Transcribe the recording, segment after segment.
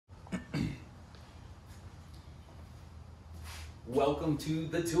welcome to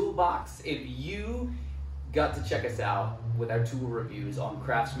the Toolbox. If you got to check us out with our tool reviews on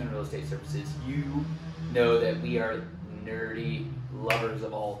Craftsman Real Estate Services, you know that we are nerdy lovers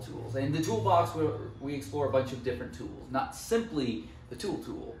of all tools. And the Toolbox, we explore a bunch of different tools, not simply the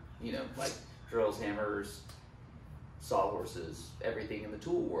tool, you know, like drills, hammers, sawhorses, everything in the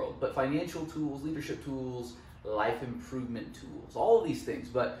tool world, but financial tools, leadership tools, life improvement tools, all of these things.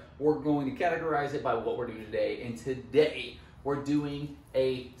 But we're going to categorize it by what we're doing today. And today we're doing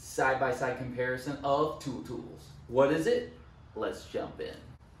a side-by-side comparison of tools. What is it? Let's jump in.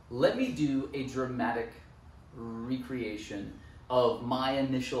 Let me do a dramatic recreation of my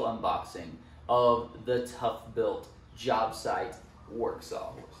initial unboxing of the Toughbuilt Jobsite work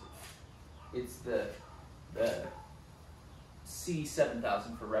sawhorses. It's the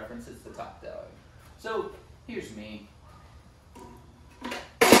C700 for reference. It's the top dog. So here's me.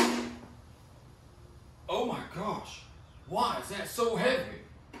 Oh my gosh, why is that so heavy?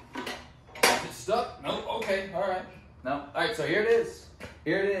 Is it stuck? No, okay, all right. No, all right, so here it is.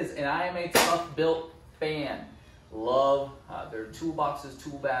 Here it is, and I am a Toughbuilt fan. Love their toolboxes,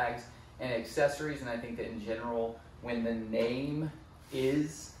 tool bags, and accessories, and I think that in general, when the name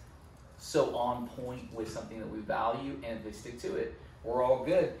is so on point with something that we value and if they stick to it, we're all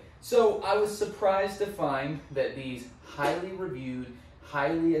good. So I was surprised to find that these highly reviewed,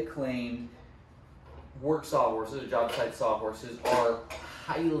 highly acclaimed work sawhorses, or job site sawhorses, are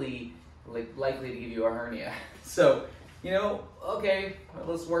highly likely to give you a hernia. So, you know, okay,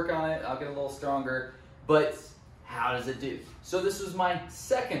 let's work on it. I'll get a little stronger, but how does it do? So this was my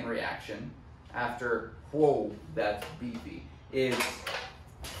second reaction after, whoa, that's beefy, is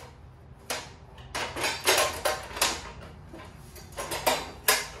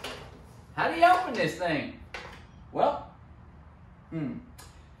how do you open this thing? Well,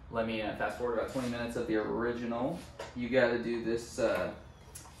 let me fast forward about 20 minutes of the original. You got to do this.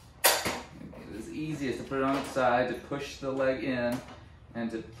 It's easiest to put it on its side, to push the leg in,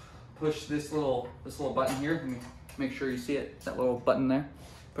 and to push this little button here. Let me make sure you see it. That little button there.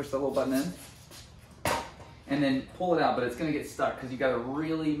 Push that little button in, and then pull it out. But it's going to get stuck because you got to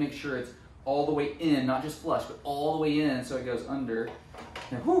really make sure it's all the way in, not just flush, but all the way in, so it goes under.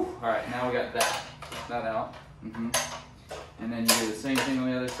 And whew, all right, now we got that out. And then you do the same thing on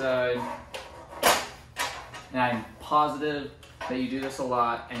the other side. And I'm positive that you do this a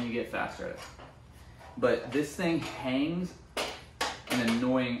lot and you get faster at it. But this thing hangs an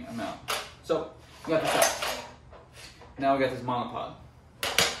annoying amount. So we got this out. Now we got this monopod.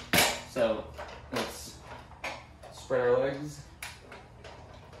 So let's spread our legs.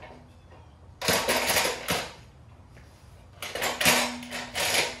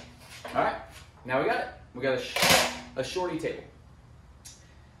 All right, now we got it. We got a shorty table.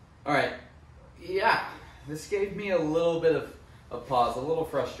 All right, yeah, this gave me a little bit of pause, a little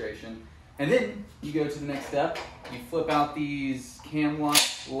frustration. And then you go to the next step. You flip out these cam lock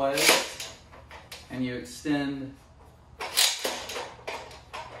legs and you extend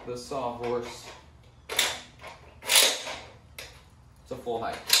the sawhorse to full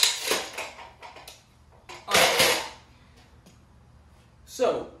height. All right.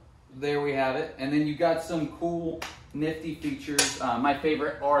 So there we have it. And then you got some cool, nifty features. My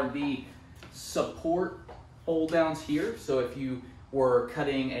favorite are the support hold downs here. So if you were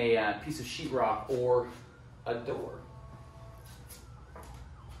cutting a piece of sheetrock or a door,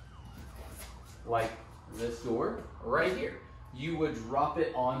 like this door right here, you would drop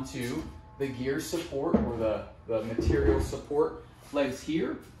it onto the gear support or the material support legs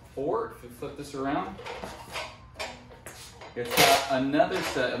here, or if you flip this around, it's got another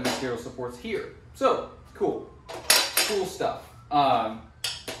set of material supports here. So cool stuff.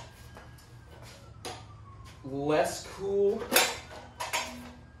 Less cool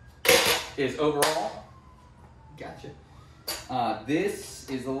is overall, gotcha. This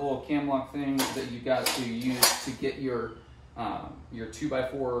is a little cam lock thing that you got to use to get your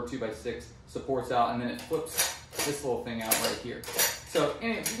 2x4 or 2x6 supports out, and then it flips this little thing out right here. So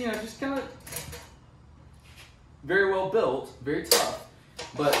anyway, you know, just kind of very well built, very tough,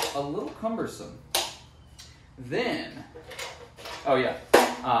 but a little cumbersome. Then, oh yeah,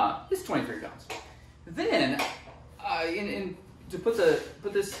 it's 23 pounds. Then, to put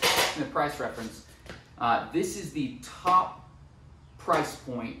this in a price reference, this is the top price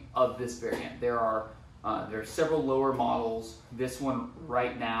point of this variant. There are several lower models. This one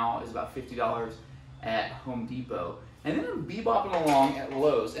right now is about $50 at Home Depot, and then I'm bebopping along at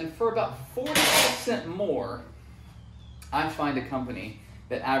Lowe's, and for about 40% more, I find a company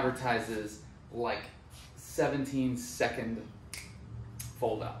that advertises like 17-second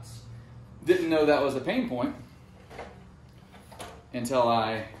fold outs. Didn't know that was a pain point. until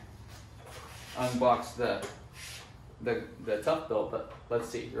I unbox the Toughbuilt, but let's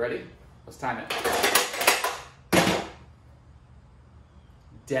see. You ready? Let's time it.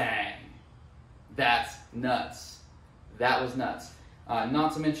 Dang, that's nuts. That was nuts.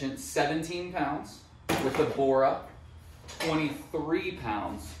 Not to mention 17 pounds with the Bora, 23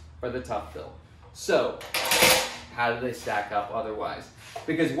 pounds for the Toughbuilt. So, how do they stack up otherwise?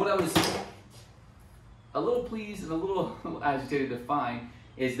 Because what I was a little pleased and a little agitated to find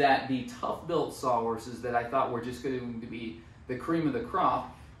is that the Toughbuilt sawhorses that I thought were just going to be the cream of the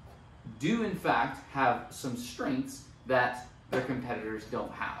crop do in fact have some strengths that their competitors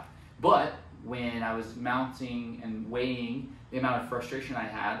don't have. But when I was mounting and weighing the amount of frustration I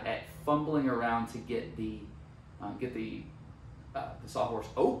had at fumbling around to get the sawhorse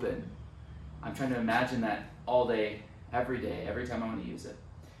open, I'm trying to imagine that all day, every time I want to use it.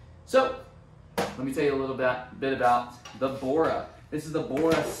 So, let me tell you a little bit about the Bora. This is the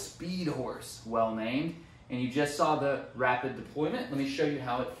Bora Speedhorse, well named, and you just saw the rapid deployment. Let me show you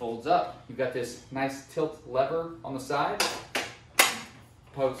how it folds up. You've got this nice tilt lever on the side.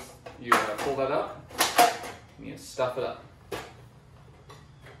 You pull that up, and you stuff it up.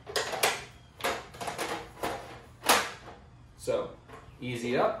 So,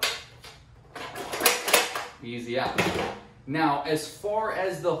 easy up, easy out. Now, as far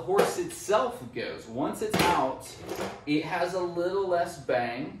as the horse itself goes, once it's out, it has a little less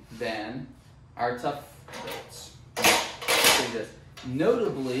bang than our Toughbuilts.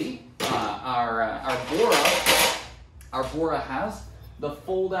 Notably, our Bora has the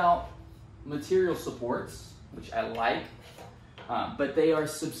fold-out material supports, which I like, but they are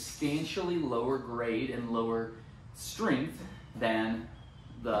substantially lower grade and lower strength than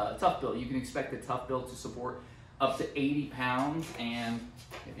the Toughbuilt. You can expect the Toughbuilt to support up to 80 pounds, and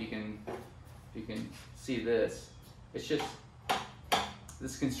if you can see this, it's just,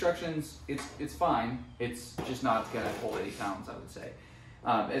 this construction's, it's fine. It's just not gonna hold 80 pounds, I would say.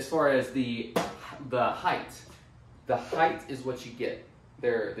 As far as the height is what you get.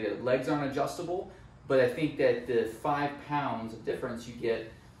 The legs aren't adjustable, but I think that the 5 pounds of difference you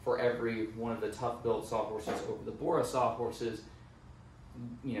get for every one of the Toughbuilt sawhorses over the Bora sawhorses,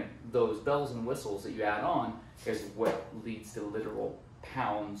 you know, those bells and whistles that you add on is what leads to literal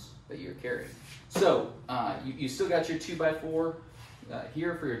pounds that you're carrying. So you still got your 2x4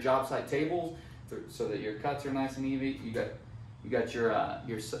 here for your job site tables, so that your cuts are nice and easy. You got your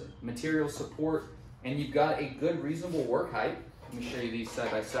material support, and you've got a good reasonable work height. Let me show you these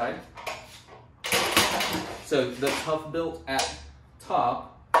side by side. So the Toughbuilt at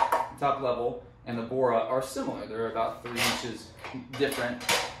top level and the Bora are similar. They're about 3 inches different.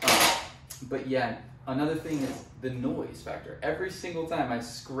 But yeah, another thing is the noise factor. Every single time I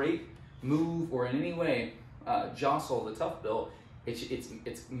scrape, move, or in any way jostle the Toughbuilt,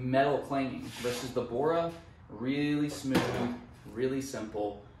 it's metal clanging, versus the Bora, really smooth, really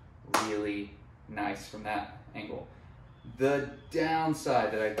simple, really nice from that angle. The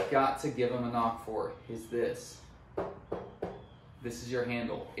downside that I got to give them a knock for is this. This is your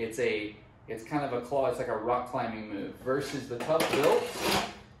handle. It's kind of a claw, it's like a rock climbing move. Versus the Toughbuilt,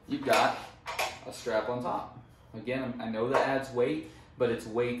 you've got a strap on top. Again, I know that adds weight, but it's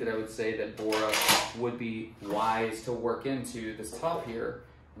weight that I would say that Bora would be wise to work into this top here.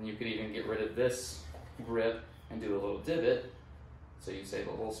 And you could even get rid of this grip and do a little divot, so you save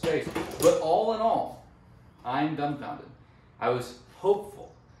a little space. But all in all, I'm dumbfounded. I was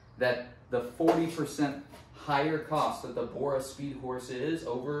hopeful that the 40% higher cost that the Bora Speedhorse is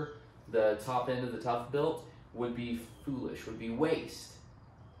over the top end of the Toughbuilt would be foolish, would be waste.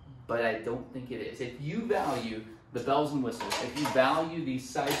 But I don't think it is. If you value the bells and whistles, if you value the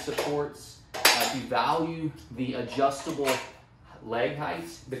side supports, if you value the adjustable leg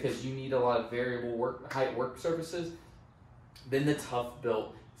heights, because you need a lot of variable height work surfaces, then the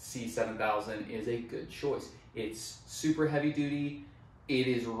Toughbuilt C700 is a good choice. It's super heavy duty. It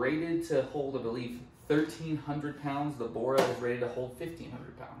is rated to hold, I believe, 1,300 pounds. The Bora is rated to hold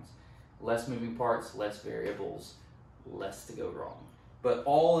 1,500 pounds. Less moving parts, less variables, less to go wrong. But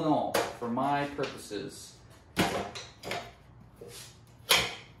all in all, for my purposes,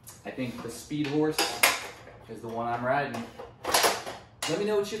 I think the Speedhorse is the one I'm riding. Let me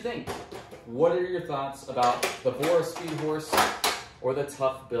know what you think. What are your thoughts about the Bora Speedhorse or the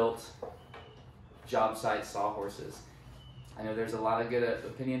Toughbuilt Jobsite sawhorses? I know there's a lot of good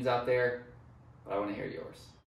opinions out there, but I want to hear yours.